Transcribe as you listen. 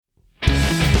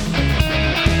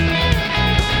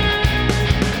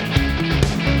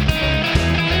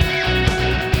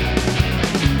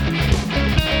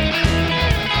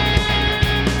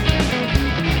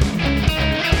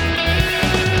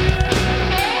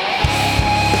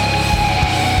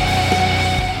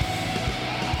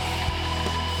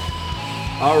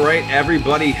All right,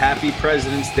 everybody, happy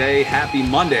President's Day. Happy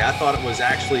Monday. I thought it was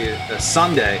actually a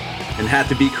Sunday and had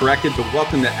to be corrected, but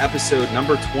welcome to episode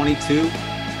number 22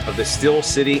 of the Steel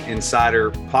City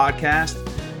Insider podcast.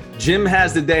 Jim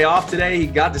has the day off today. He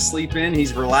got to sleep in.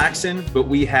 He's relaxing, but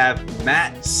we have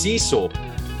Matt Cecil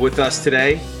with us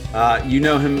today. You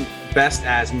know him best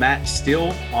as Matt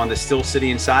Steele on the Steel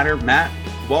City Insider. Matt,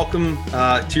 welcome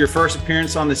to your first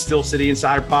appearance on the Steel City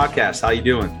Insider podcast. How you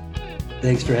doing?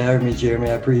 Thanks for having me,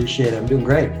 Jeremy. I appreciate it. I'm doing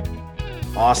great.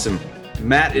 Awesome.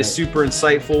 Matt is super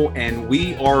insightful, and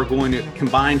we are going to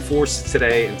combine forces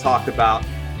today and talk about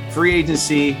free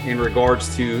agency in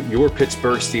regards to your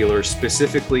Pittsburgh Steelers,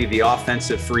 specifically the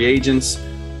offensive free agents,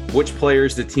 which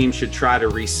players the team should try to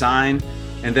re-sign,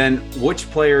 and then which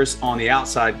players on the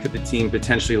outside could the team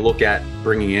potentially look at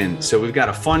bringing in. So we've got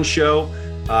a fun show.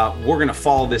 We're going to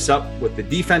follow this up with the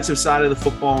defensive side of the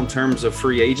football in terms of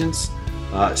free agents.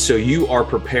 So you are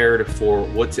prepared for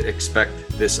what to expect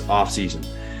this offseason.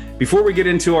 Before we get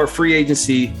into our free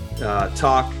agency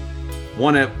talk,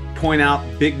 want to point out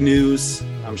big news.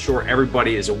 I'm sure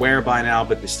everybody is aware by now,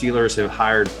 but the Steelers have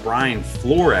hired Brian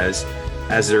Flores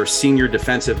as their senior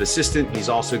defensive assistant. He's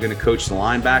also going to coach the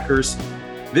linebackers.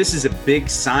 This is a big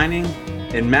signing.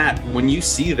 And Matt, when you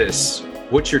see this,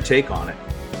 what's your take on it?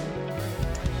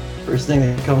 First thing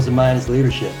that comes to mind is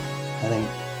leadership. I think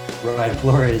Brian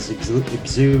Flores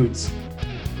exudes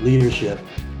leadership,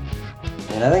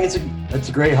 and I think it's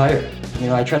a great hire. You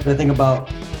know, I try to think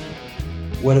about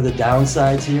what are the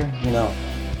downsides here. You know,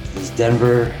 is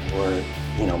Denver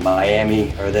or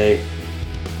Miami, are they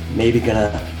maybe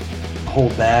gonna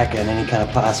hold back on any kind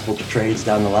of possible trades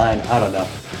down the line? I don't know.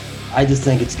 I just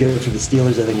think it's good for the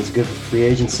Steelers. I think it's good for free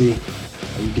agency.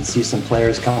 You can see some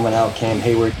players coming out. Cam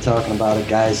Hayward talking about it.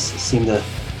 Guys seem to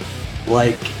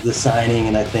like the signing,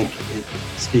 and I think it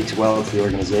speaks well to the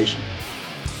organization.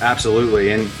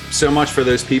 Absolutely. And so much for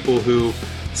those people who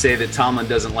say that Tomlin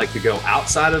doesn't like to go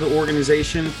outside of the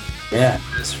organization. Yeah.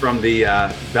 It's from the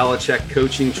Belichick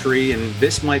coaching tree, and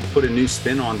this might put a new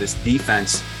spin on this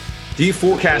defense. Do you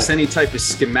forecast any type of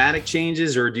schematic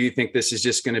changes, or do you think this is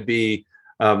just going to be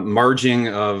merging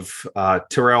of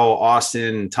Terrell,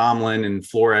 Austin, Tomlin, and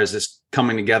Flores just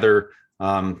coming together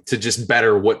to just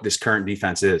better what this current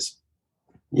defense is?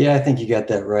 Yeah, I think you got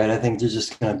that right. I think they're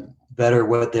just going to better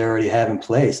what they already have in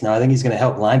place. Now, I think he's going to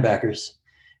help linebackers.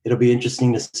 It'll be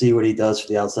interesting to see what he does for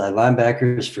the outside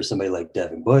linebackers for somebody like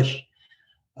Devin Bush.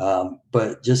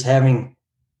 But just having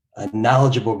a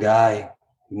knowledgeable guy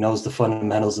who knows the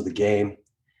fundamentals of the game.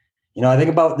 You know, I think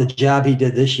about the job he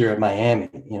did this year at Miami.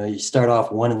 You know, you start off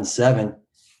 1-7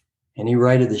 and he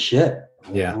righted the ship.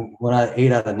 Yeah.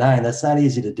 8 out of 9. That's not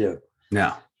easy to do.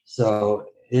 No. So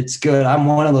it's good. I'm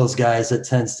one of those guys that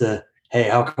tends to, hey,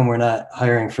 how come we're not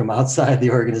hiring from outside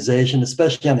the organization,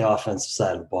 especially on the offensive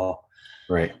side of the ball?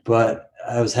 Right. But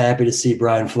I was happy to see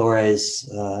Brian Flores.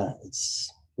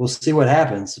 We'll see what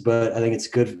happens, but I think it's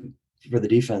good for the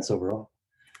defense overall.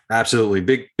 Absolutely.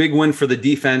 Big win for the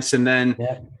defense. And then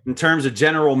in terms of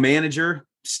general manager,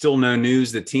 still no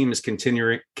news. The team is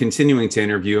continuing to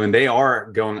interview, and they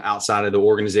are going outside of the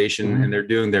organization and they're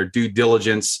doing their due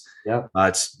diligence. Yep.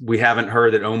 We haven't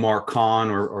heard that Omar Khan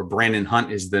or Brandon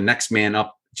Hunt is the next man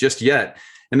up just yet.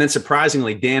 And then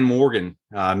surprisingly, Dan Morgan,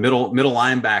 middle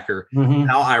linebacker,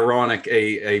 how ironic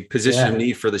a position of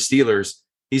need for the Steelers.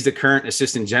 He's the current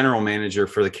assistant general manager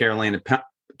for the Carolina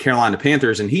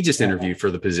Panthers, and he just interviewed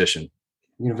for the position.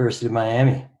 University of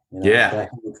Miami. Back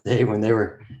in the day when they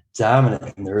were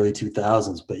dominant in the early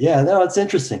 2000s. But it's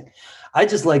interesting. I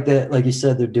just like that, like you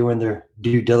said, they're doing their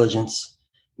due diligence,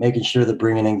 making sure they're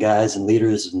bringing in guys and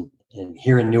leaders and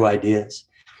hearing new ideas.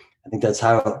 I think that's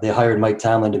how they hired Mike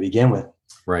Tomlin to begin with.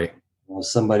 Right.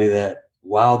 Somebody that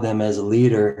wowed them as a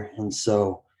leader. And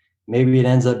so maybe it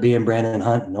ends up being Brandon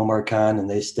Hunt and Omar Khan and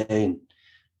they stay.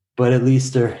 But at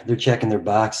least they're checking their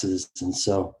boxes. And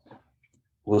so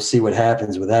we'll see what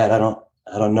happens with that. I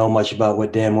don't know much about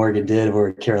what Dan Morgan did over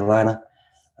at Carolina,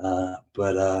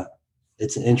 but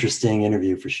it's an interesting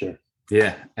interview for sure.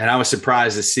 Yeah, and I was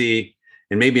surprised to see,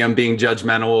 and maybe I'm being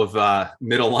judgmental of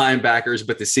middle linebackers,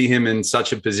 but to see him in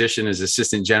such a position as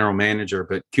assistant general manager,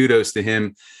 but kudos to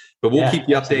him. But we'll keep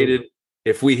you updated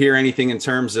if we hear anything in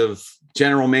terms of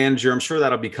general manager. I'm sure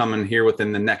that'll be coming here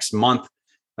within the next month.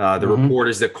 The report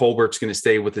is that Colbert's going to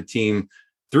stay with the team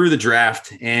through the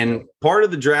draft. And part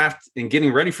of the draft and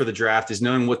getting ready for the draft is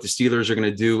knowing what the Steelers are going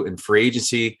to do in free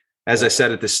agency. As I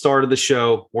said at the start of the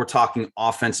show, we're talking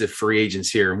offensive free agents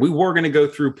here. And we were going to go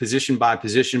through position by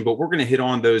position, but we're going to hit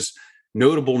on those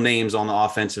notable names on the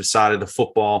offensive side of the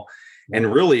football.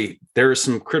 And really, there are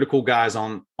some critical guys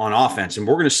on offense. And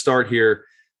we're going to start here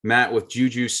Matt, with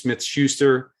Juju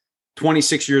Smith-Schuster,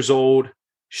 26 years old,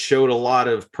 showed a lot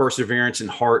of perseverance and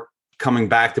heart coming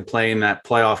back to play in that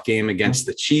playoff game against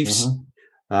the Chiefs.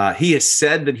 He has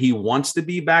said that he wants to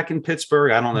be back in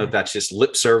Pittsburgh. I don't know if that's just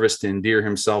lip service to endear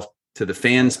himself to the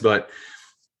fans, but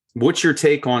what's your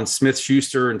take on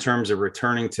Smith-Schuster in terms of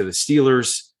returning to the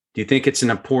Steelers? Do you think it's an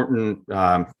important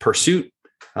pursuit?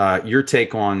 Your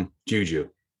take on Juju?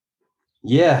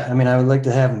 Yeah, I mean, I would like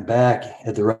to have him back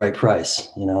at the right price,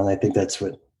 and I think that's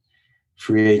what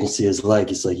free agency is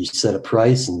like. It's like you set a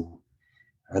price, and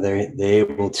are they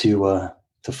able to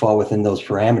fall within those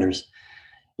parameters?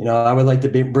 I would like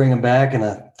to bring him back in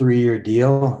a 3-year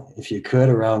deal, if you could,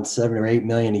 around $7 or $8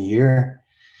 million a year.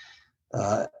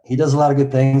 He does a lot of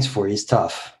good things for you. He's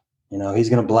tough. He's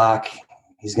going to block.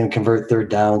 He's going to convert third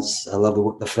downs. I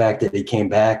love the fact that he came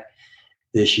back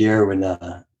this year when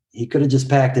he could have just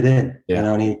packed it in,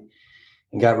 and he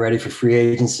got ready for free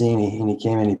agency, and he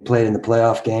came and he played in the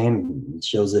playoff game. It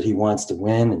shows that he wants to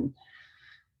win. And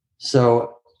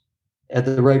so at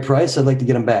the right price, I'd like to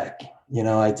get him back. We've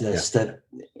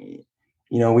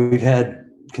had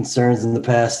concerns in the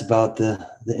past about the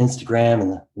Instagram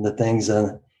and the things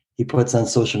he puts on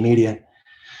social media.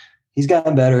 He's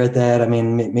gotten better at that. I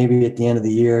mean, maybe at the end of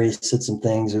the year, he said some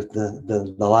things with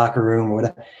the locker room or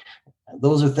whatever.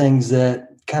 Those are things that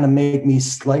kind of make me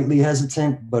slightly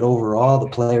hesitant, but overall the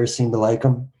players seem to like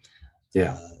him.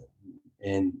 Yeah.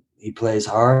 And he plays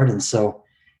hard. And so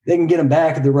they can get him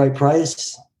back at the right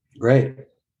price. Great.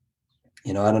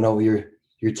 I don't know what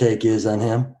your take is on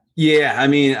him. Yeah, I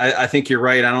mean, I think you're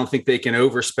right. I don't think they can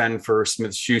overspend for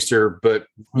Smith-Schuster, but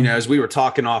as we were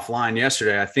talking offline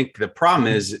yesterday, I think the problem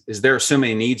is there are so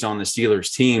many needs on the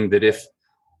Steelers team that if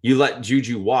you let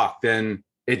Juju walk, then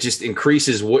it just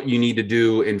increases what you need to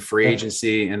do in free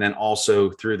agency and then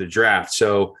also through the draft.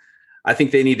 So I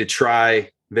think they need to try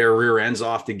their rear ends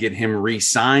off to get him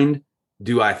re-signed.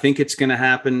 Do I think it's going to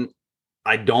happen?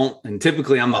 I don't. And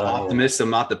typically I'm the optimist. I'm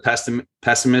not the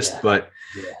pessimist, but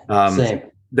same.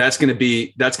 That's going to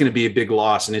be a big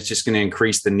loss, and it's just going to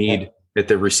increase the need at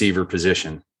the receiver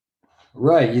position.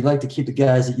 Right. You'd like to keep the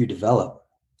guys that you develop.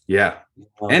 Yeah.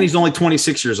 And he's only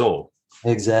 26 years old.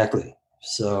 Exactly.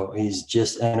 So he's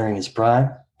just entering his prime.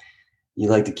 You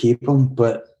like to keep him,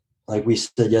 but like we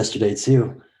said yesterday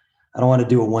too, I don't want to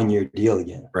do a 1-year deal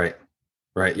again. Right.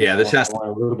 Yeah. This has to be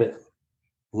a little bit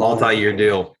multi-year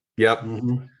deal. Yep.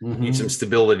 Need some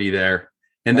stability there.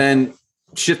 And then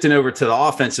shifting over to the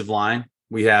offensive line,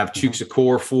 we have Chuks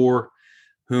Okorafor,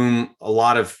 whom a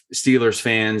lot of Steelers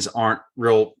fans aren't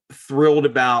real thrilled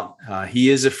about. He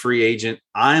is a free agent.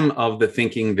 I'm of the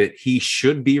thinking that he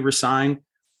should be re-signed.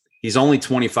 He's only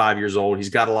 25 years old. He's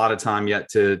got a lot of time yet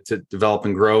to develop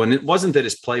and grow. And it wasn't that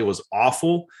his play was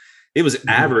awful. It was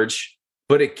average,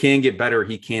 but it can get better.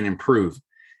 He can improve.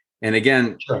 And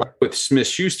again, like with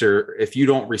Smith-Schuster, if you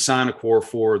don't re-sign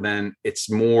Okorafor, then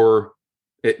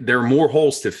there are more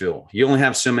holes to fill. You only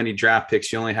have so many draft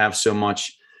picks. You only have so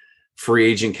much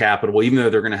free agent capital, even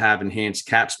though they're going to have enhanced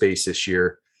cap space this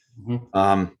year.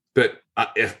 But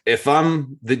if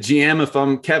I'm the GM, if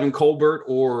I'm Kevin Colbert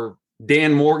or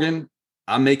Dan Morgan,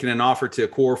 I'm making an offer to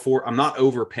Okorafor. I'm not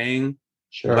overpaying,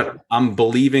 but I'm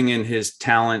believing in his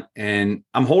talent, and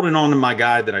I'm holding on to my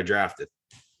guy that I drafted.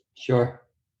 Sure.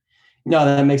 No,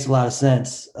 that makes a lot of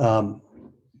sense. The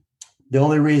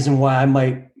only reason why I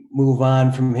might move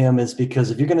on from him is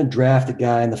because if you're going to draft a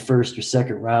guy in the first or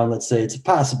second round, let's say it's a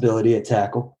possibility at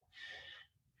tackle,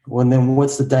 well, then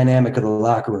what's the dynamic of the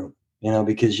locker room?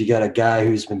 Because you got a guy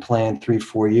who's been playing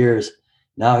 3-4 years.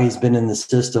 Now he's been in the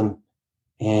system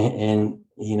and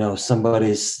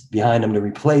somebody's behind him to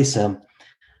replace him.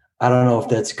 I don't know if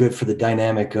that's good for the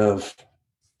dynamic of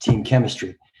team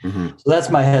chemistry. So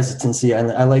that's my hesitancy.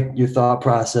 I like your thought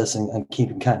process and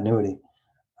keeping continuity.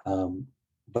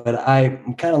 But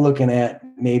I'm kind of looking at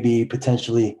maybe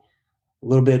potentially a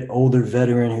little bit older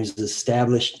veteran who's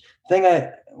established.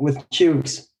 With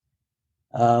Chuks,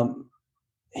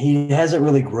 he hasn't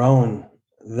really grown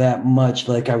that much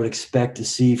like I would expect to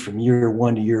see from year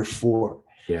 1 to year 4.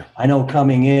 Yeah. I know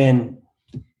coming in,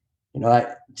 I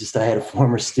had a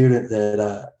former student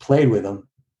that played with him,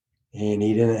 and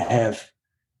he didn't have.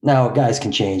 Now guys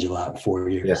can change a lot in 4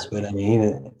 years, but I mean, he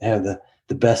didn't have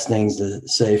the best things to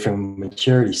say from a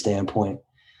maturity standpoint.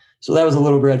 So that was a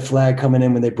little red flag coming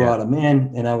in when they brought him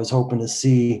in, and I was hoping to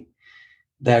see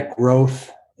that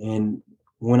growth. And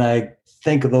when I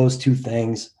think of those two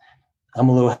things, I'm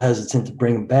a little hesitant to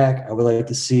bring him back. I would like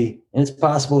to see, and it's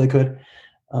possible they could,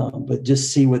 but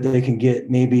just see what they can get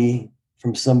maybe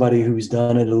from somebody who's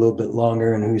done it a little bit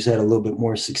longer and who's had a little bit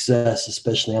more success,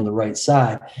 especially on the right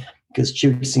side, because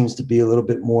Chuks seems to be a little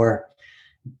bit more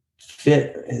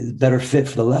better fit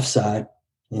for the left side.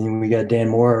 And we got Dan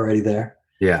Moore already there.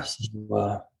 Yeah.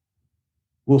 So,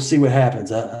 we'll see what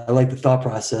happens. I like the thought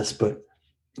process, but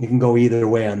you can go either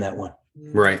way on that one.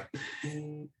 Right.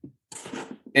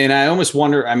 And I almost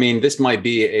wonder, I mean, this might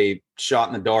be a shot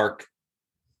in the dark.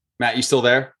 Matt, you still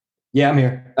there? Yeah, I'm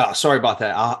here. Oh, sorry about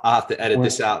that. I'll have to edit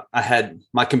this out.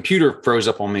 My computer froze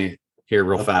up on me here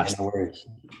real fast. No worries.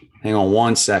 Hang on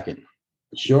 1 second.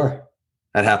 Sure.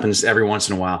 That happens every once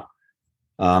in a while.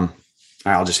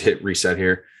 I'll just hit reset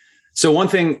here. So one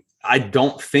thing I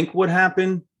don't think would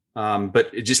happen, but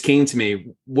it just came to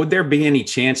me. Would there be any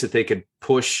chance that they could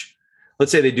push,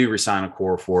 let's say they do resign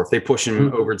Okorafor, if they push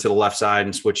him over to the left side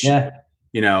and switch,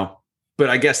 but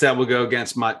I guess that would go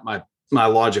against my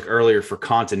logic earlier for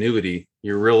continuity.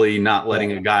 You're really not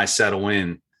letting a guy settle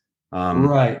in.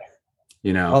 Right.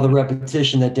 All the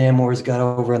repetition that Dan Moore's got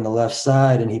over on the left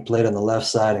side, and he played on the left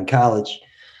side in college.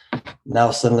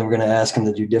 Now suddenly we're going to ask him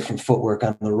to do different footwork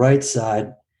on the right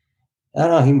side. I don't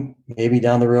know. He maybe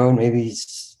down the road, maybe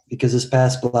he's, because his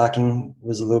pass blocking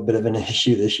was a little bit of an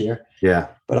issue this year. Yeah.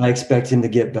 But I expect him to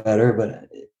get better, but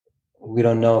we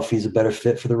don't know if he's a better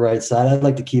fit for the right side. I'd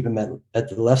like to keep him at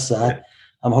the left side. Yeah.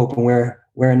 I'm hoping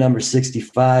wearing number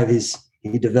 65,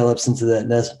 he develops into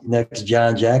that next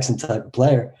John Jackson type of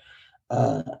player.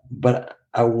 But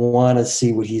I want to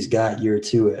see what he's got year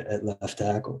two at left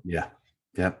tackle. Yeah.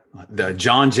 Yep. The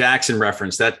John Jackson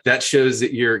reference that shows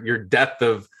that your depth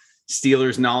of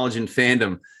Steelers knowledge and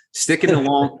fandom. Sticking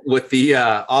along with the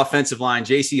offensive line,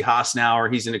 J.C.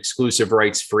 Hasnauer, he's an exclusive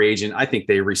rights free agent. I think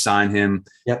they re-sign him.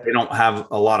 Yep. They don't have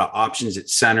a lot of options at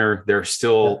center. They're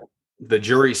still the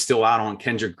jury's still out on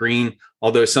Kendrick Green,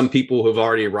 although some people have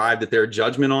already arrived at their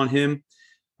judgment on him.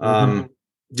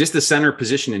 Just the center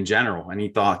position in general. Any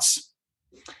thoughts?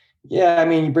 Yeah, I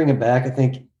mean, you bring him back. I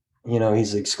think,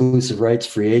 he's an exclusive rights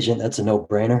free agent. That's a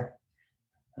no-brainer.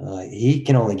 He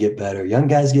can only get better. Young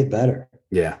guys get better.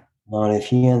 Yeah. And if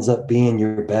he ends up being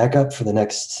your backup for the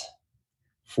next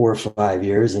 4 or 5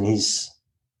 years, and he's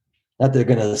not, they're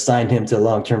going to assign him to a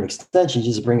long-term extension,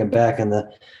 just bring him back on the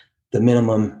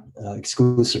minimum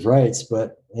exclusive rights.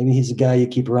 But maybe he's a guy you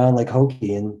keep around like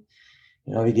Hokie, and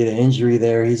you get an injury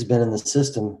there. He's been in the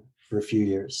system for a few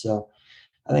years, so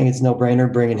I think it's no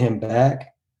brainer bringing him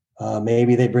back.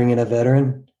 Maybe they bring in a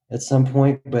veteran at some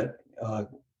point, but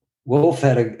Wolf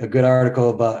had a good article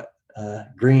about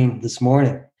Green this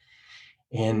morning.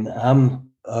 And I'm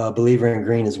a believer in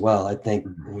Green as well. I think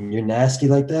when you're nasty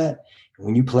like that,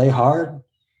 when you play hard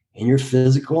and you're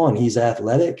physical and he's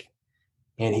athletic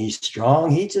and he's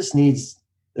strong, he just needs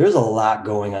 – there's a lot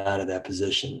going on at that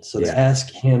position. So to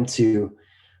ask him to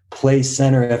play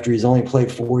center after he's only played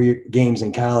 4 games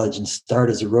in college and start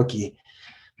as a rookie,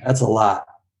 that's a lot.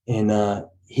 And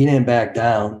he didn't back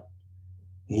down.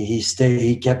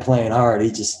 He kept playing hard.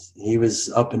 He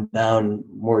was up and down,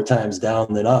 more times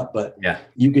down than up, but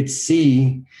you could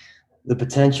see the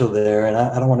potential there. And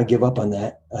I don't want to give up on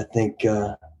that. I think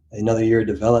another year of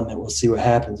development, we'll see what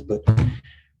happens, but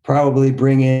probably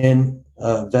bring in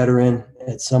a veteran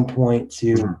at some point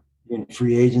to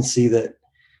free agency that,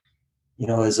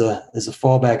 is a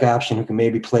fallback option who can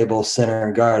maybe play both center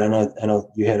and guard. I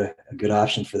know you had a good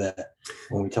option for that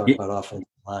when we talk about offensive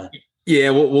line.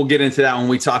 Yeah, we'll get into that when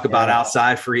we talk about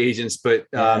outside free agents. But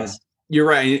you're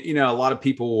right. A lot of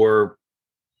people were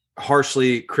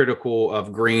harshly critical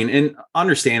of Green, and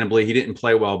understandably, he didn't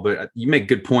play well. But you make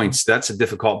good points. That's a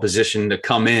difficult position to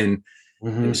come in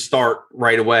and start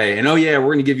right away. And we're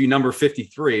going to give you number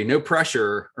 53. No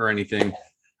pressure or anything.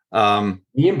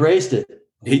 He embraced it.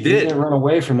 He did. He didn't run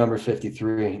away from number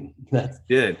 53.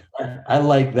 I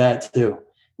like that too.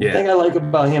 The thing I like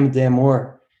about him and Dan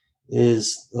Moore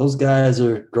is those guys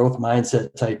are growth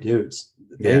mindset type dudes.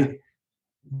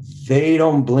 They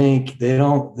don't blink. They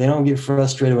don't get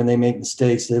frustrated when they make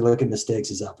mistakes. They look at mistakes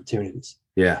as opportunities.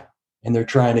 Yeah. And they're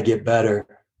trying to get better.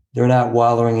 They're not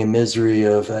wallowing in misery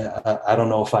of, I don't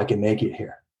know if I can make it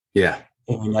here. Yeah.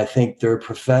 And I think they're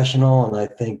professional, and I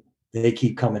think they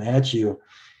keep coming at you.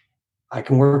 I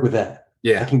can work with that.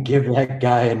 Yeah. I can give that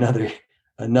guy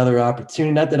another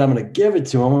opportunity. Not that I'm going to give it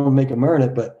to him. I'm going to make him earn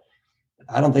it, but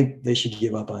I don't think they should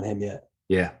give up on him yet.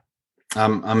 Yeah.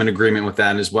 I'm in agreement with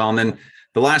that as well. And then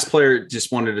the last player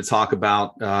just wanted to talk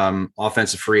about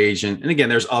offensive free agent. And again,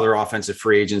 there's other offensive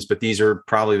free agents, but these are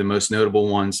probably the most notable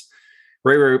ones.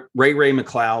 Ray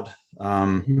McLeod.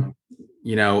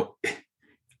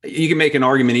 You can make an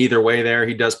argument either way there.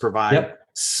 He does provide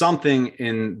something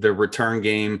in the return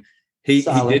game. He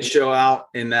did show out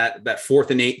in that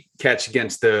 4th and 8 catch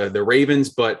against the Ravens,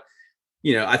 but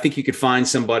I think you could find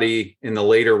somebody in the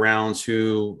later rounds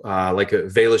who like a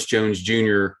Velus Jones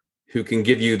Jr., who can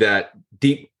give you that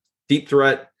deep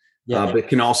threat, but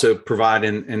can also provide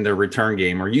in their return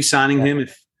game. Are you signing him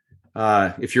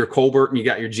if you're Colbert and you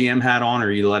got your GM hat on, or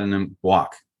are you letting him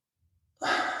walk?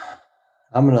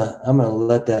 I'm gonna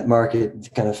let that market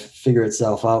kind of figure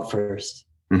itself out first.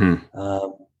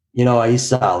 Mm-hmm. He's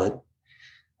solid.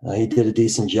 He did a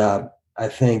decent job. I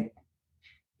think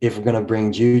if we're gonna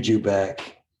bring Juju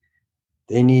back,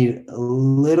 they need a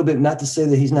little bit. Not to say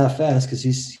that he's not fast, because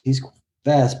he's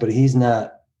fast, but he's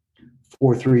not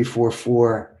 4.3,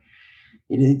 4.4.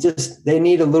 They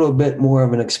need a little bit more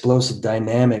of an explosive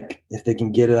dynamic. If they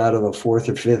can get it out of a fourth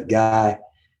or fifth guy,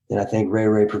 then I think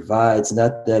Ray provides.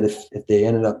 Not that if they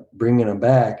ended up bringing him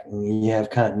back and you have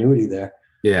continuity there,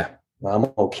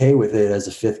 I'm okay with it as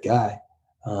a fifth guy.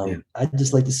 I'd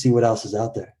just like to see what else is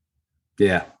out there.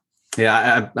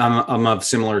 I'm of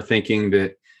similar thinking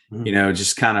that,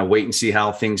 just kind of wait and see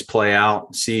how things play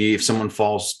out. See if someone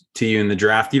falls to you in the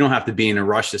draft. You don't have to be in a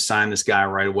rush to sign this guy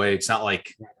right away. It's not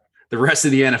like the rest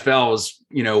of the NFL is,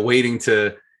 waiting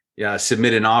to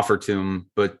submit an offer to him.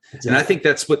 But and I think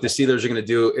that's what the Steelers are going to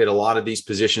do at a lot of these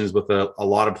positions with a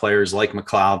lot of players like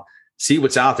McLeod. See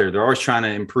what's out there. They're always trying to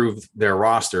improve their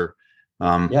roster.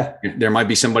 There might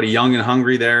be somebody young and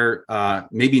hungry there.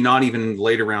 Maybe not even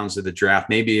later rounds of the draft.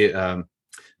 Maybe an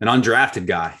undrafted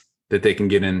guy that they can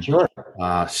get in. Sure.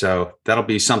 So that'll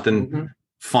be something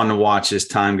fun to watch as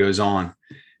time goes on.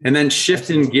 And then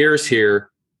shifting gears here,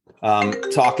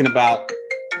 talking about,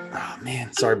 oh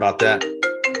man, sorry about that.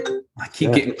 I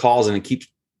keep getting calls and it keeps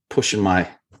pushing my,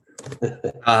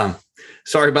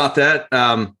 sorry about that.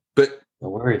 But no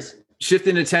worries.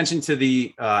 Shifting attention to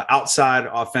the outside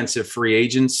offensive free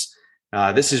agents.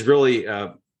 This is really,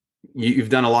 you've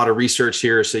done a lot of research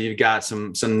here, so you've got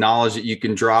some knowledge that you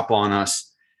can drop on us.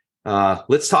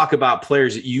 Let's talk about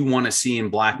players that you want to see in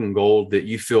black and gold that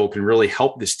you feel can really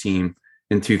help this team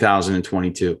in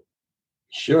 2022.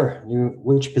 Sure.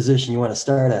 Which position you want to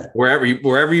start at? Wherever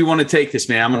you want to take this,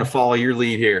 man. I'm going to follow your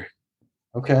lead here.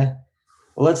 Okay.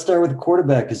 Well, let's start with the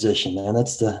quarterback position, man.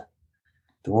 That's the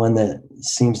one that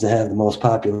seems to have the most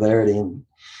popularity. And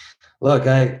look,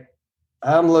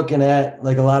 I'm looking at,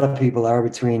 like a lot of people are,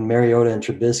 between Mariota and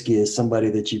Trubisky as somebody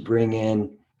that you bring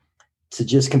in to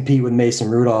just compete with Mason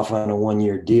Rudolph on a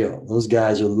one-year deal. Those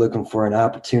guys are looking for an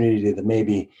opportunity to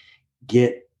maybe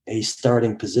get a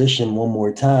starting position one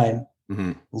more time.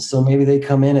 Mm-hmm. And so maybe they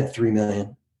come in at $3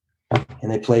 million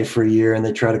and they play for a year and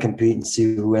they try to compete and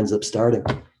see who ends up starting.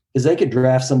 Because they could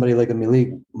draft somebody like a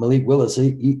Malik Willis.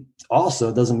 He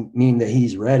also doesn't mean that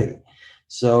he's ready.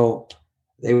 So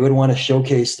they would want to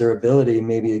showcase their ability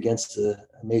maybe against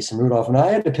Mason Rudolph. And I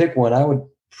had to pick one. I would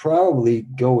probably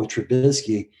go with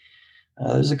Trubisky.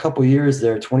 There's a couple years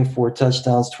there, 24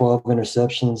 touchdowns, 12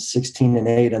 interceptions,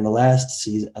 16-8 in the last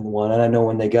season one. And I know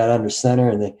when they got under center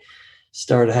and they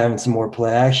started having some more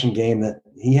play action game that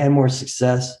he had more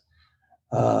success.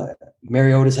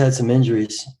 Mariota's had some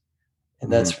injuries,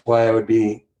 and that's why I would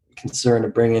be concerned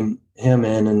of bringing him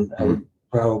in. And I would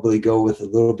probably go with a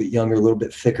little bit younger, a little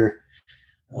bit thicker,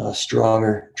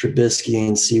 stronger Trubisky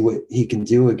and see what he can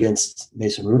do against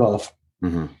Mason Rudolph.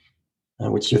 Mm-hmm.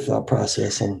 What's your thought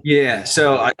process?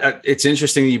 So it's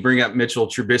interesting that you bring up Mitchell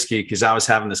Trubisky, because I was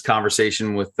having this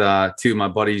conversation with two of my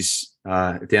buddies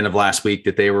at the end of last week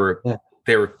that they were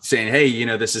saying, hey,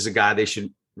 this is a guy they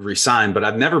should resign. But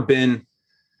I've never been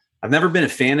a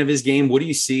fan of his game. What do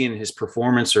you see in his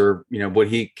performance, or what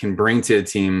he can bring to a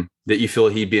team that you feel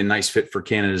he'd be a nice fit for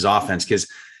Canada's offense? Because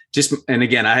and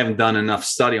again, I haven't done enough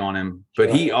study on him,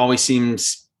 but he always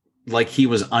seems like he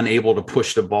was unable to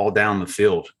push the ball down the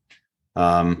field.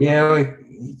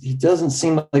 He doesn't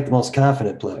seem like the most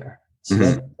confident player.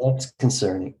 So that's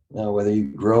concerning. Now, whether you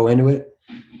grow into it,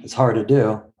 it's hard to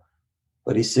do.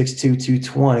 But he's 6'2",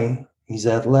 220. He's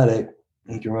athletic.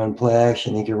 He can run play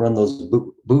action. He can run those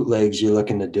bootlegs you're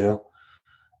looking to do.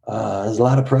 There's a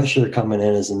lot of pressure coming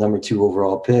in as the number 2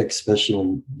 overall pick, especially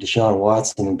when Deshaun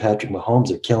Watson and Patrick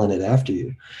Mahomes are killing it after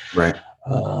you. Right.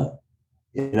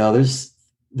 There's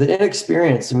the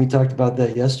inexperience, and we talked about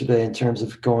that yesterday in terms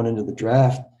of going into the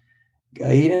draft.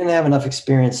 He didn't have enough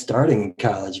experience starting in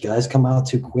college. Guys come out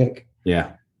too quick.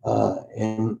 Yeah.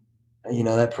 And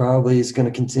that probably is going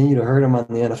to continue to hurt him on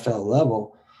the NFL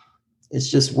level. It's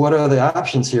just, what are the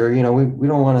options here? We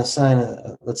don't want to sign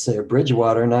let's say a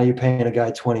Bridgewater. Now you're paying a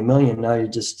guy $20 million. Now you're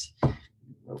just,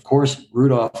 of course,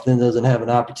 Rudolph then doesn't have an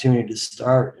opportunity to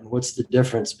start. And what's the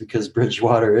difference? Because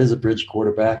Bridgewater is a bridge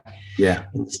quarterback. Yeah.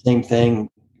 And the same thing,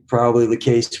 probably the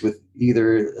case with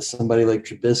either somebody like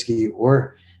Trubisky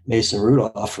or Mason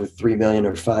Rudolph for $3 million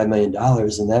or $5 million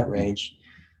in that range.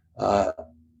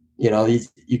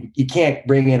 You can't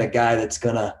bring in a guy that's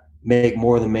going to make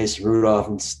more than Mason Rudolph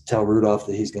and tell Rudolph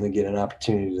that he's going to get an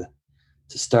opportunity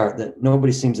to start. That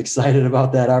nobody seems excited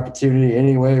about that opportunity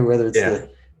anyway, whether it's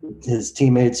his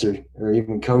teammates or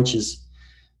even coaches.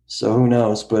 So who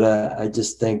knows? But I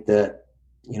just think that,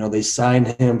 they signed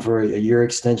him for a year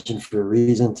extension for a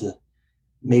reason, to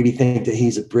maybe think that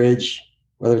he's a bridge,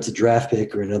 whether it's a draft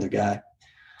pick or another guy.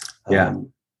 Yeah.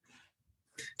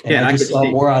 I just saw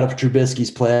more out of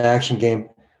Trubisky's play action game,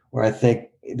 where I think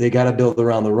they got to build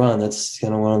around the run. That's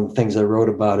kind of one of the things I wrote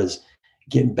about, is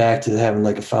getting back to having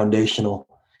like a foundational,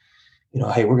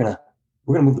 hey, we're gonna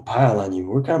move the pile on you.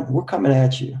 We're coming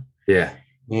at you. Yeah.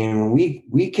 And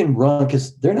we can run,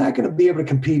 because they're not going to be able to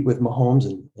compete with Mahomes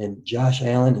and Josh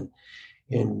Allen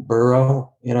and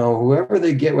Burrow. Whoever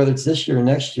they get, whether it's this year or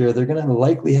next year, they're going to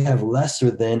likely have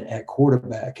lesser than at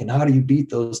quarterback. And how do you beat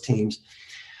those teams?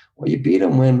 Well, you beat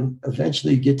them when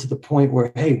eventually you get to the point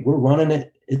where, hey, we're running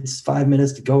it. It's 5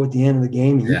 minutes to go at the end of the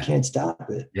game, and you can't stop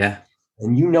it. Yeah.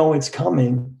 And it's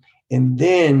coming. And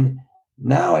then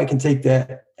now I can take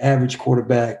that average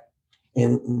quarterback,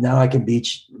 and now I can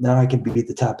beat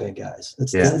the top end guys.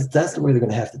 That's the way they're going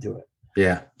to have to do it.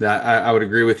 Yeah, I would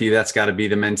agree with you. That's got to be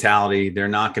the mentality. They're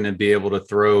not going to be able to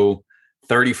throw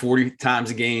 30, 40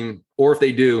 times a game, or if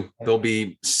they do, they'll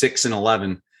be 6 and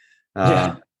 11.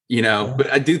 But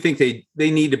I do think they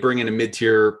need to bring in a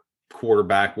mid-tier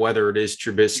quarterback, whether it is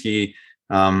Trubisky.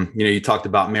 You talked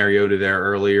about Mariota there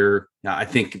earlier. I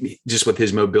think just with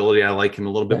his mobility, I like him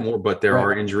a little bit more, but there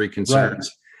are injury concerns.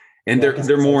 Right. And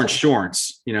they're more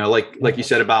insurance, like you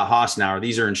said about Hasenauer.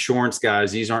 These are insurance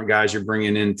guys. These aren't guys you're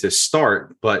bringing in to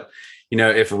start. But,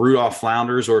 if Rudolph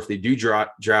flounders, or if they do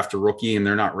draft a rookie and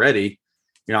they're not ready,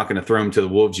 you're not going to throw them to the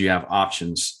wolves. You have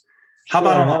options. How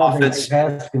about on offense?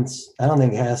 I don't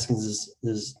think Haskins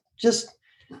is just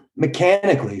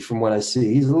mechanically, from what I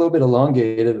see, he's a little bit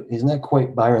elongated. He's not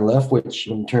quite Byron Leftwich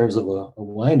in terms of a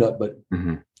windup, but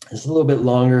it's a little bit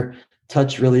longer.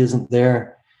 Touch really isn't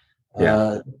there.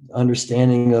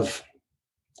 Understanding of,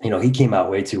 he came out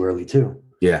way too early too.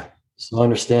 Yeah. So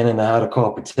understanding how to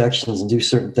call protections and do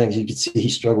certain things, you could see he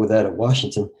struggled with that at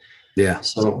Washington. Yeah.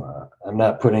 So I'm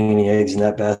not putting any eggs in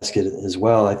that basket as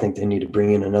well. I think they need to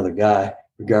bring in another guy,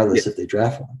 regardless if they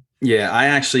draft one. Yeah. I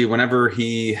actually,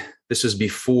 this was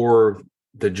before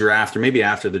the draft, or maybe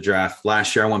after the draft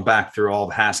last year, I went back through all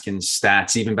of Haskins'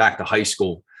 stats, even back to high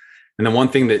school. And the one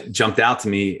thing that jumped out to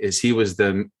me is he was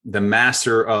the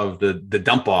master of the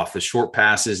dump off, the short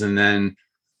passes, and then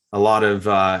a lot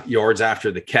of yards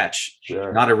after the catch.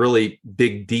 Sure. Not a really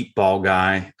big deep ball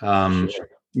guy.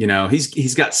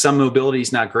 He's got some mobility.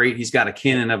 He's not great. He's got a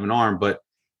cannon of an arm, but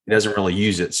he doesn't really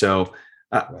use it. So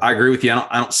I agree with you.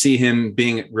 I don't see him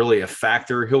being really a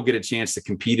factor. He'll get a chance to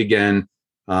compete again.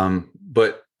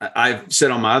 But I've said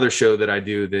on my other show that I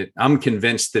do that I'm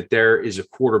convinced that there is a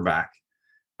quarterback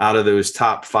out of those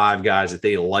top 5 guys that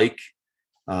they like.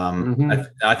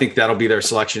 I think that'll be their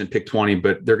selection at pick 20,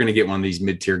 but they're going to get one of these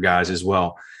mid-tier guys as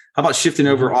well. How about shifting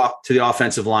over off to the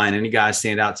offensive line? Any guys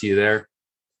stand out to you there?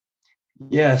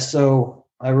 Yeah, so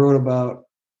I wrote about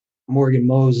Morgan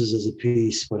Moses as a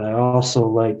piece, but I also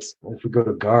liked, if we go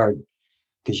to guard,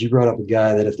 because you brought up a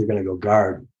guy that if they're going to go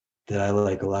guard, that I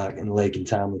like a lot in Laken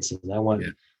Tomlinson. I want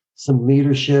some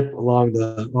leadership along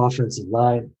the offensive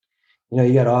line.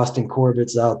 You got Austin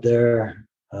Corbett's out there,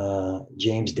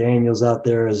 James Daniels out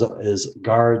there as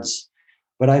guards.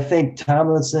 But I think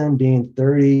Tomlinson, being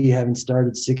 30, having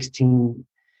started 16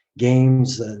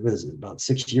 games, about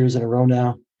 6 years in a row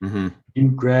now,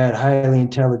 Duke grad, highly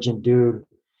intelligent dude.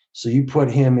 So you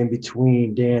put him in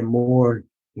between Dan Moore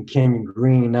and Kenyon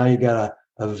Green. Now you got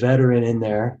a veteran in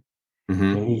there.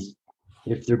 And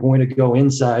if they're going to go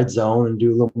inside zone and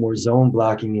do a little more zone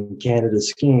blocking in Canada's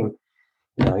scheme,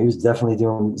 he was definitely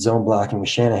doing zone blocking with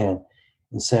Shanahan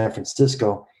in San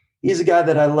Francisco. He's a guy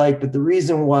that I like, but the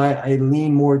reason why I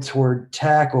lean more toward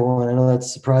tackle, and I know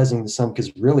that's surprising to some,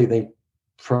 because really they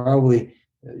probably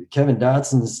Kevin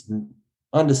Dotson's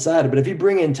undecided. But if you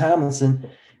bring in Tomlinson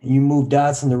and you move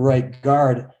Dotson to right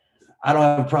guard, I don't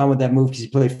have a problem with that move, because he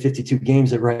played 52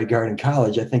 games at right guard in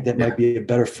college. I think that might be a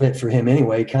better fit for him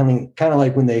anyway. Kind of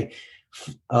like when they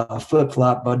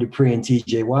flip-flop Bud Dupree and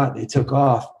TJ Watt, they took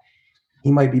off.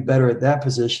 He might be better at that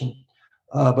position.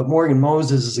 But Morgan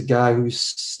Moses is a guy who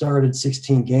started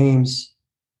 16 games.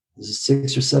 This is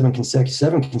 6 or 7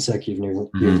 consecutive years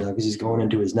now, because he's going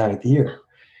into his 9th year.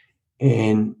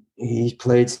 And he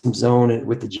played some zone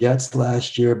with the Jets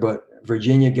last year, but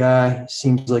Virginia guy,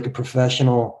 seems like a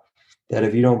professional that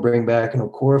if you don't bring back an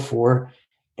Okorafor,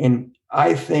 and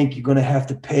I think you're going to have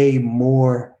to pay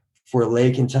more for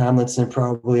Laken Tomlinson,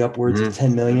 probably upwards of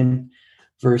 $10 million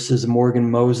versus Morgan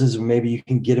Moses, or maybe you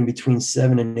can get him between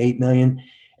 7 and 8 million.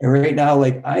 And right now,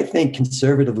 like, I think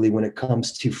conservatively when it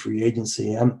comes to free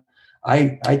agency,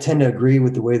 I tend to agree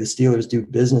with the way the Steelers do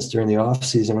business during the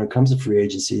offseason when it comes to free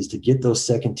agencies, to get those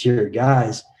second tier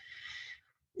guys.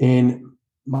 In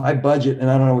my budget, and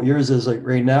I don't know what yours is, like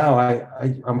right now,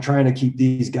 I'm trying to keep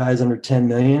these guys under 10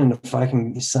 million. And if I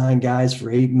can sign guys for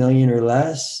 8 million or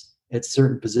less at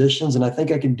certain positions, and I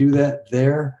think I can do that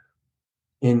there.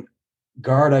 In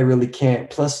guard, I really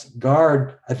can't. Plus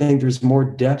guard, I think there's more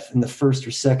depth in the first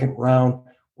or second round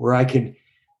where I could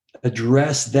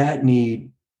address that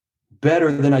need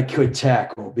better than I could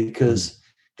tackle, because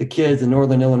the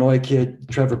Northern Illinois kid,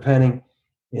 Trevor Penning,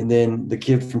 and then the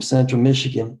kid from Central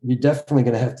Michigan, you're definitely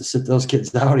going to have to sit those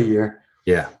kids out a year.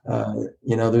 Yeah.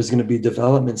 There's going to be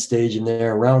development stage in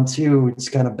there. Round 2, it's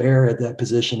kind of bare at that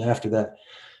position after that.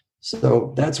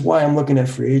 So that's why I'm looking at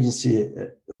free agency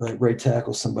at like right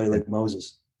tackle, somebody like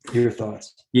Moses. Your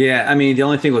thoughts? Yeah, I mean, the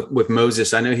only thing with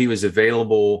Moses, I know he was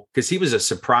available because he was a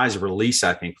surprise release,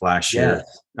 I think, last year.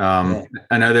 Yeah.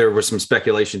 I know there was some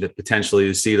speculation that potentially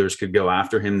the Steelers could go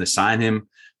after him to sign him.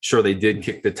 Sure, they did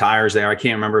kick the tires there. I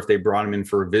can't remember if they brought him in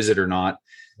for a visit or not.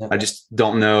 Yeah. I just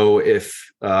don't know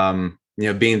if,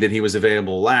 being that he was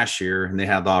available last year and they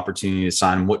had the opportunity to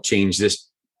sign him, what changed this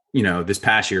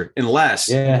past year, unless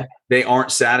they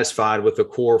aren't satisfied with the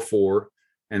core 4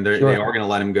 and they are going to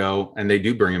let him go and they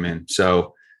do bring him in.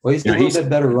 So, well, he's a little bit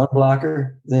better run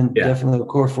blocker than definitely the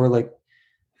core 4. Like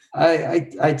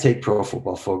I take Pro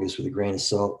Football Focus with a grain of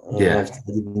salt. I've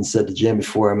even said to Jim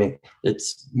before, I mean,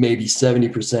 it's maybe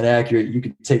 70% accurate. You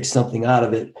could take something out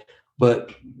of it,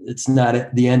 but it's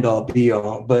not the end all be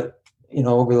all. But,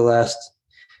 over the last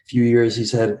few years,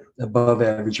 he's had above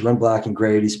average run blocking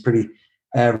grade. He's pretty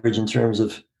average in terms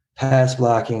of pass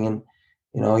blocking,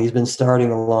 and he's been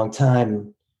starting a long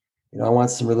time. And I want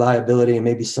some reliability and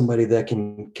maybe somebody that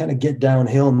can kind of get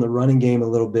downhill in the running game a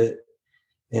little bit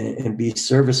and be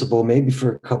serviceable maybe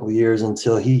for a couple of years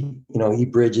until he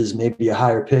bridges maybe a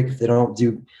higher pick. If they don't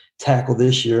do tackle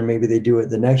this year, maybe they do it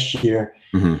the next year,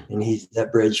 and he's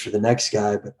that bridge for the next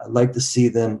guy. But I'd like to see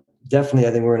them. Definitely,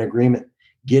 I think we're in agreement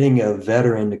getting a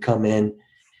veteran to come in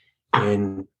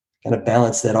and kind of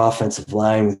balance that offensive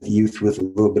line with youth with a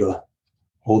little bit of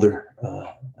older,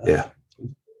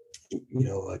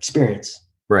 experience.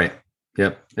 Right.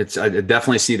 Yep. I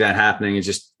definitely see that happening. It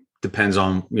just depends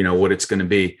on, what it's going to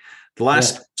be. The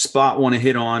last spot I want to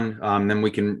hit on, then we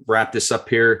can wrap this up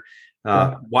here.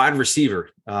 Wide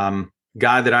receiver,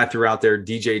 guy that I threw out there,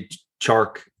 DJ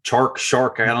Shark.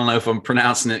 I don't know if I'm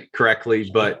pronouncing it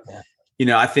correctly, but,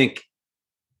 I think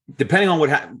depending on what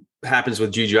happens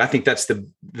with Juju, I think that's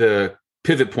the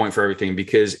pivot point for everything,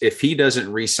 because if he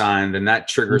doesn't re-sign, then that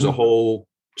triggers a whole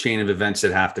chain of events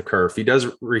that have to occur. If he does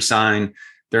re-sign,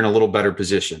 they're in a little better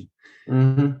position.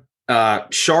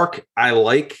 Shark, I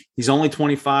like. He's only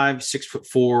 25,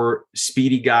 6'4",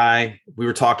 speedy guy. We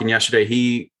were talking yesterday.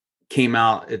 He came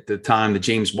out at the time that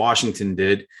James Washington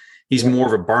did. He's more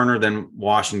of a burner than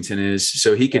Washington is,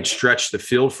 so he could stretch the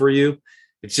field for you.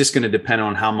 It's just going to depend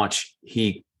on how much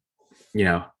he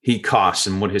costs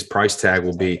and what his price tag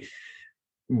will be.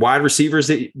 Wide receivers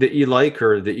that you like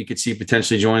or that you could see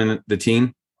potentially joining the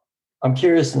team? I'm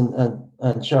curious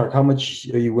on Shark, how much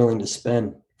are you willing to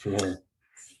spend for him?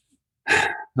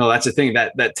 No, that's the thing.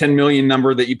 That 10 million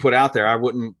number that you put out there,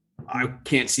 I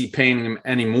can't see paying him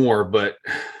anymore, but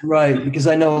right. Because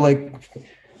I know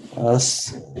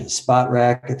Spot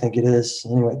Rack, I think it is.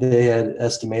 Anyway, they had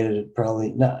estimated it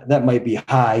probably not. That might be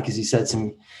high because he's had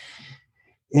some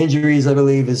injuries, I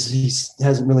believe, he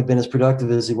hasn't really been as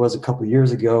productive as he was a couple of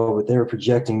years ago, but they were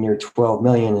projecting near 12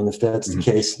 million. And if that's the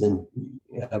case, then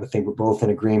I would think we're both in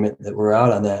agreement that we're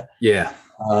out on that. Yeah.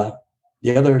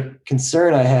 The other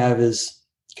concern I have is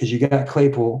because you got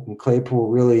Claypool, and Claypool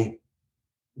really,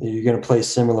 you're going to play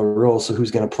similar roles. So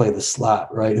who's going to play the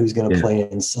slot, right? Who's going to play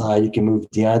inside? You can move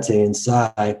Deontay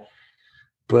inside,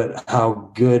 but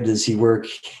how good does he work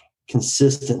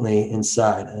consistently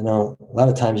inside? I know a lot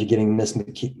of times you're getting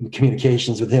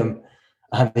miscommunications with him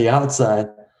on the outside,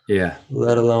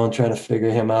 let alone trying to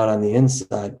figure him out on the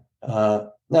inside.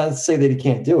 Not to say that he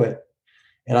can't do it.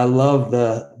 And I love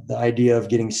the idea of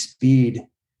getting speed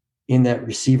in that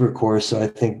receiver course. So I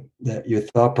think that your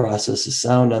thought process is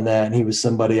sound on that. And he was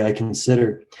somebody I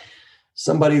considered,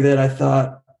 somebody that I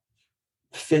thought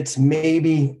fits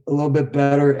maybe a little bit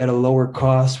better at a lower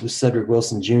cost with Cedric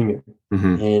Wilson Jr.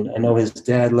 And I know his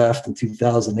dad left in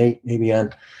 2008, maybe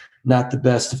on not the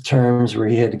best of terms, where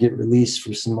he had to get released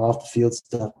for some off the field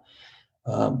stuff.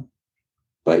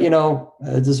 But,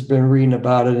 I've just been reading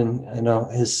about it, and I know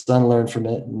his son learned from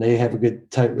it, and they have a good,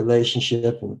 tight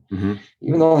relationship. And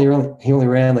even though he only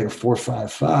ran like a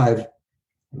 4.55,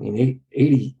 I mean,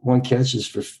 81 catches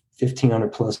for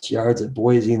 1,500 plus yards at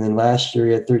Boise. And then last year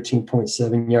he had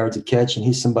 13.7 yards a catch, and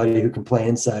he's somebody who can play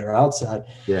inside or outside.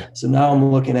 Yeah. So now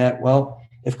I'm looking at, well,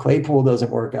 if Claypool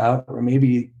doesn't work out, or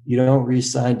maybe you don't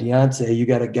re-sign Deontay, you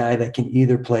got a guy that can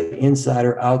either play inside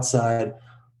or outside,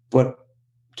 but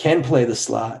can play the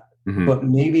slot, but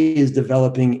maybe is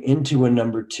developing into a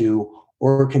number 2,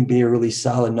 or can be a really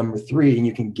solid number 3, and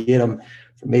you can get him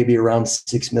for maybe around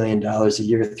 $6 million a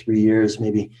year, 3 years,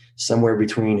 maybe somewhere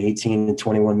between $18 and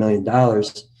 $21 million.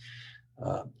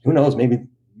 Who knows? Maybe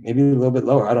a little bit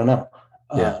lower. I don't know.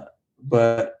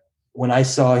 But when I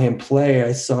saw him play,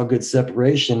 I saw good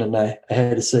separation, and I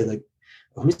had to say, like,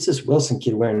 who's this Wilson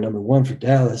kid wearing number 1 for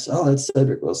Dallas? Oh, that's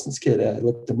Cedric Wilson's kid. I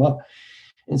looked him up.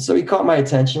 And so he caught my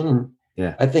attention.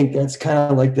 And I think that's kind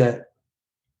of like that,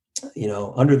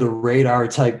 under the radar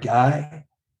type guy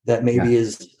that maybe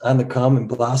is on the come and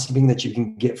blossoming, that you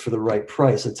can get for the right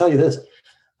price. I'll tell you this,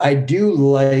 I do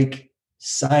like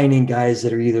signing guys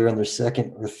that are either on their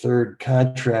second or third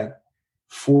contract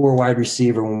for wide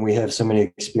receiver when we have so many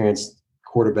experienced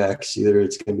quarterbacks. Either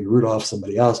it's going to be Rudolph,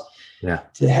 somebody else. Yeah.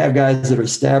 To have guys that are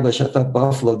established. I thought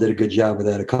Buffalo did a good job of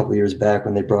that a couple of years back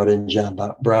when they brought in John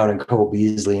Brown and Cole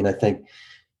Beasley. And I think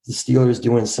the Steelers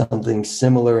doing something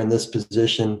similar in this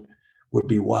position would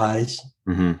be wise.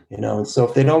 And so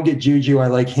if they don't get Juju, I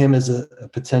like him as a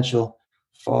potential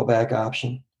fallback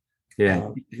option. Yeah.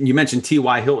 You mentioned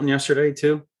T.Y. Hilton yesterday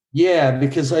too. Yeah,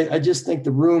 because I just think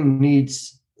the room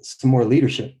needs some more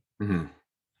leadership.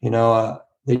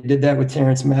 They did that with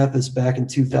Terrence Mathis back in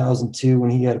 2002 when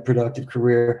he had a productive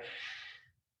career.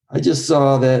 I just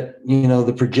saw that,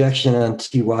 the projection on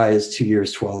TY is 2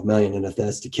 years, $12 million. And if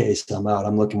that's the case, I'm out.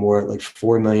 I'm looking more at like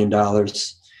 $4 million,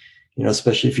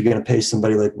 especially if you're going to pay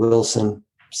somebody like Wilson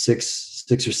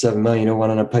six or $7 million. You don't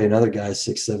want to pay another guy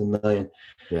 $6-7 million.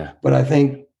 Yeah. But I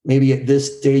think maybe at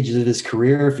this stage of his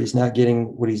career, if he's not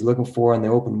getting what he's looking for on the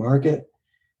open market,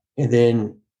 and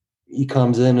then he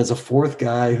comes in as a fourth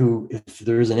guy who, if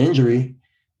there's an injury,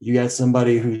 you got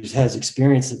somebody who has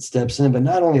experience that steps in. But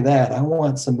not only that, I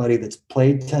want somebody that's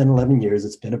played 10, 11 years,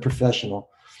 that's been a professional,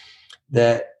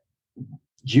 that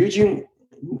Juju,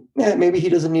 maybe he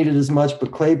doesn't need it as much,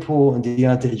 but Claypool and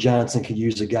Deontay Johnson could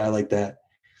use a guy like that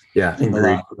in the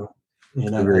locker room.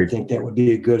 I think that would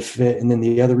be a good fit. And then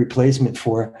the other replacement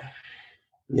for,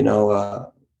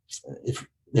 if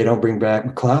they don't bring back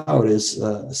McLeod, is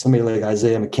somebody like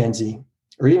Isaiah McKenzie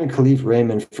or even Khalif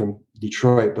Raymond from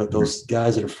Detroit. But those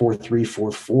guys that are 4'3",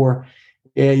 4'4",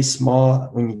 yeah, he's small.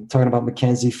 When you're talking about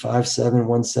McKenzie, 5'7",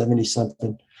 170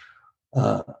 something.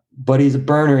 But he's a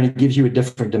burner, and he gives you a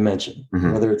different dimension,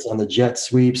 whether it's on the jet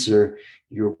sweeps or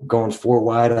you're going 4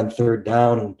 wide on third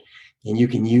down, and you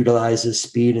can utilize his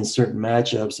speed in certain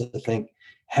matchups. I think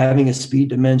having a speed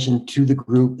dimension to the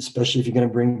group, especially if you're going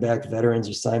to bring back veterans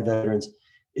or sign veterans,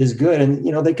 is good. And,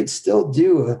 they could still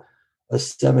do a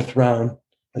 7th round,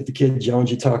 like the kid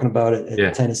Jones you're talking about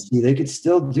at Tennessee. They could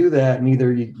still do that, and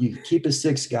either you keep a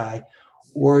 6th guy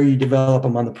or you develop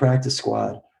them on the practice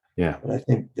squad. Yeah. But I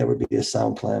think that would be a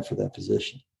sound plan for that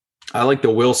position. I like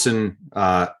the Wilson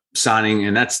signing,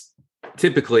 and that's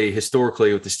typically,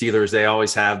 historically, with the Steelers, they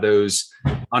always have those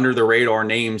under the radar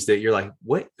names that you're like,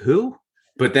 what, who?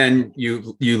 But then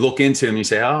you look into them and you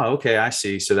say, oh, okay, I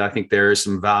see. So I think there is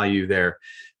some value there.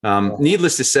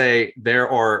 Needless to say, there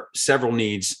are several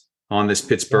needs on this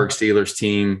Pittsburgh Steelers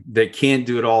team. They can't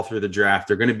do it all through the draft.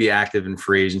 They're going to be active in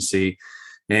free agency.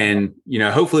 And,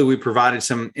 hopefully we provided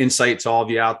some insight to all of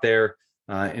you out there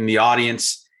in the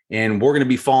audience. And we're going to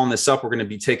be following this up. We're going to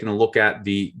be taking a look at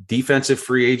the defensive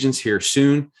free agents here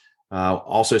soon.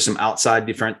 Also some outside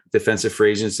defensive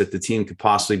free agents that the team could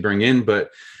possibly bring in. But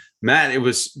Matt, it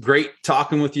was great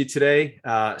talking with you today.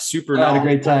 Super. I had a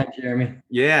great time, Jeremy.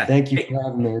 Yeah. Thank you for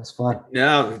having me. It's fun.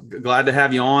 Yeah. Glad to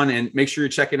have you on, and make sure you're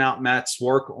checking out Matt's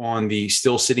work on the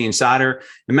Steel City Insider.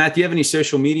 And Matt, do you have any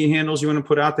social media handles you want to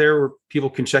put out there where people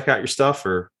can check out your stuff?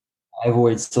 Or I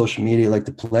avoid social media like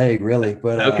the plague, really.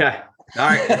 But okay. All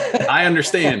right. I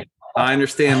understand. I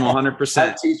understand 100%.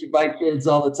 I teach my kids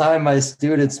all the time, my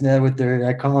students, man, with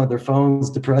I call it their phones,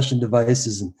 depression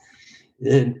devices,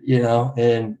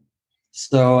 and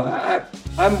so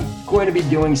I'm going to be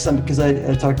doing something, because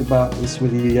I talked about this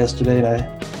with you yesterday, and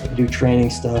I do training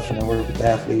stuff and I work with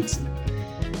athletes.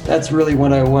 That's really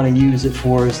what I want to use it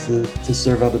for, is to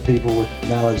serve other people with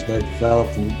knowledge that I've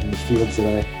developed in the fields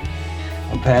that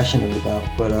I'm passionate about.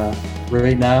 But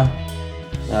right now,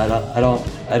 I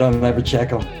don't ever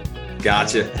check them.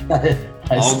 Gotcha.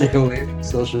 I stay away from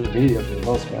social media for the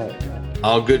most part.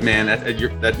 Oh, good, man.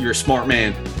 You're a smart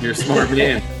man. You're a smart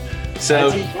man. So,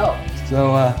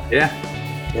 yeah,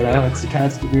 it's a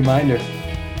constant reminder.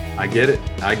 I get it.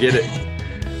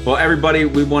 Well, everybody,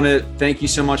 we want to thank you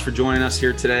so much for joining us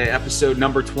here today. Episode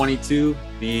number 22.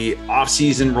 The off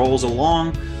season rolls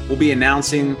along. We'll be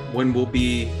announcing when we'll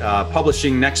be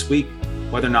publishing next week,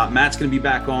 whether or not Matt's going to be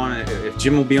back on, if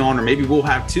Jim will be on, or maybe we'll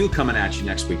have 2 coming at you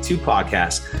next week, 2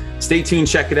 podcasts. Stay tuned.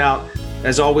 Check it out.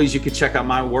 As always, you can check out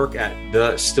my work at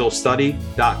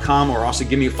thestillstudy.com, or also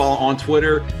give me a follow on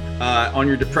Twitter on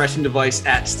your depression device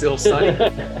at stillstudy.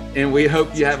 And we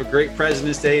hope you have a great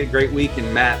President's Day, a great week.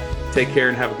 And Matt, take care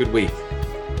and have a good week.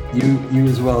 You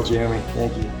as well, Jeremy.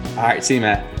 Thank you. All right. See you,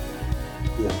 Matt.